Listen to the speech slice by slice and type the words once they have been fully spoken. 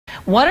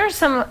What are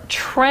some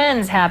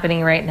trends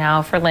happening right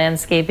now for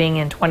landscaping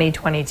in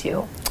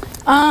 2022?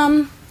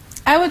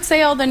 I would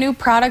say all the new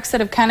products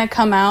that have kind of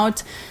come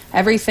out,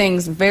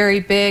 everything's very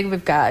big.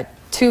 We've got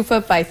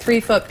 2-foot by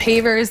 3-foot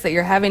pavers that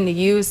you're having to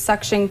use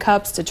suction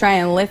cups to try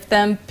and lift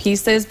them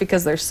pieces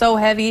because they're so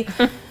heavy.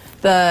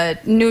 The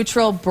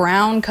neutral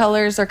brown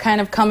colors are kind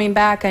of coming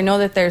back. I know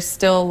that there's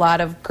still a lot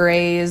of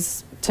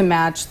grays to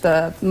match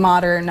the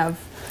modern of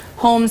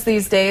homes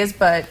these days,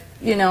 but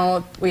you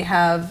know, we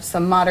have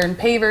some modern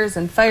pavers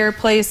and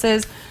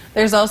fireplaces.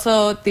 There's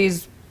also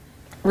these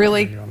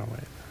really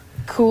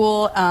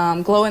cool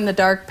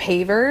glow-in-the-dark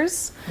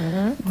pavers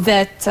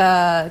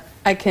that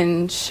I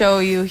can show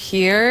you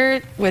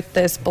here with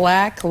this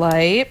black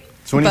light.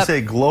 So when you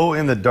say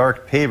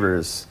glow-in-the-dark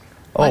pavers,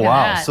 oh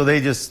wow, so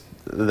they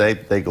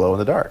glow in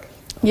the dark.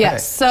 Okay.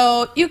 Yes,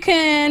 so you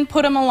can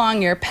put them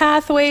along your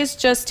pathways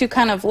just to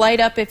kind of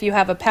light up if you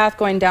have a path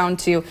going down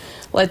to,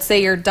 let's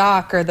say, your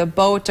dock or the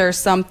boat or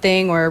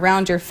something, or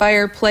around your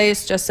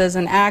fireplace just as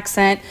an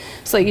accent,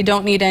 so that you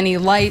don't need any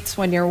lights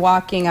when you're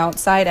walking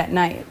outside at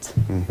night.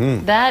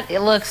 That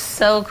it looks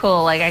so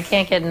cool. Like, I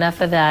can't get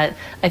enough of that.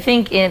 I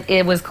think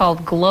it was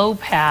called Glow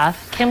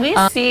Path. Can we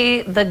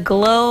see the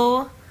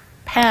Glow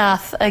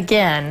Path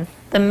again?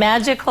 The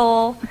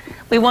magical...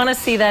 We want to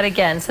see that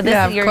again. So this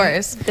of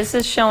course. This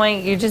is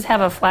showing, you just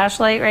have a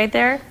flashlight right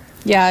there?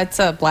 Yeah, it's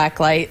a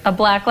black light. A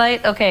black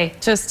light? Okay.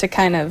 Just to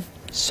kind of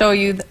show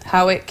you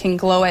how it can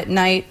glow at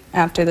night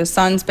after the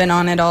sun's been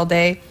on it all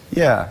day.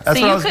 Yeah, that's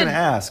what I was going to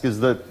ask, is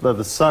that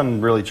the sun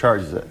really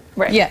charges it.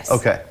 Right. Yes.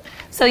 Okay.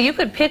 So you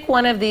could pick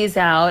one of these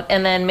out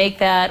and then make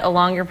that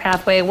along your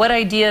pathway. What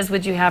ideas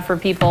would you have for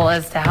people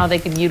as to how they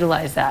could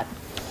utilize that?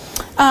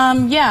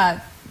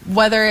 Yeah,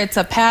 whether it's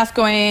a path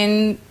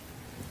going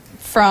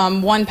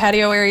from one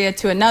patio area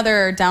to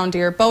another or down to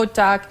your boat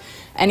dock,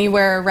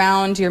 anywhere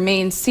around your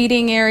main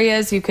seating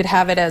areas. You could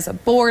have it as a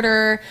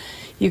border.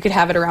 You could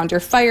have it around your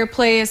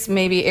fireplace,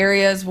 maybe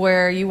areas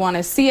where you want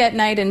to see at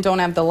night and don't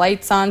have the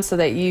lights on, so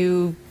that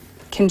you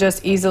can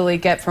just easily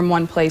get from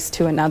one place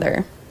to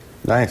another.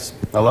 Nice.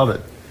 I love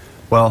it.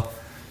 Well,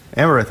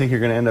 Amber, I think you're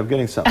going to end up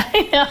getting something.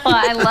 I know,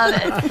 I love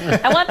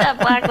it. I want that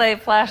black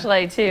light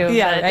flashlight too.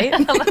 Yeah,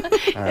 right?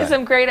 There's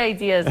some great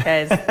ideas,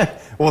 guys.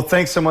 Well,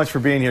 thanks so much for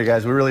being here,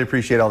 guys. We really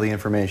appreciate all the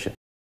information.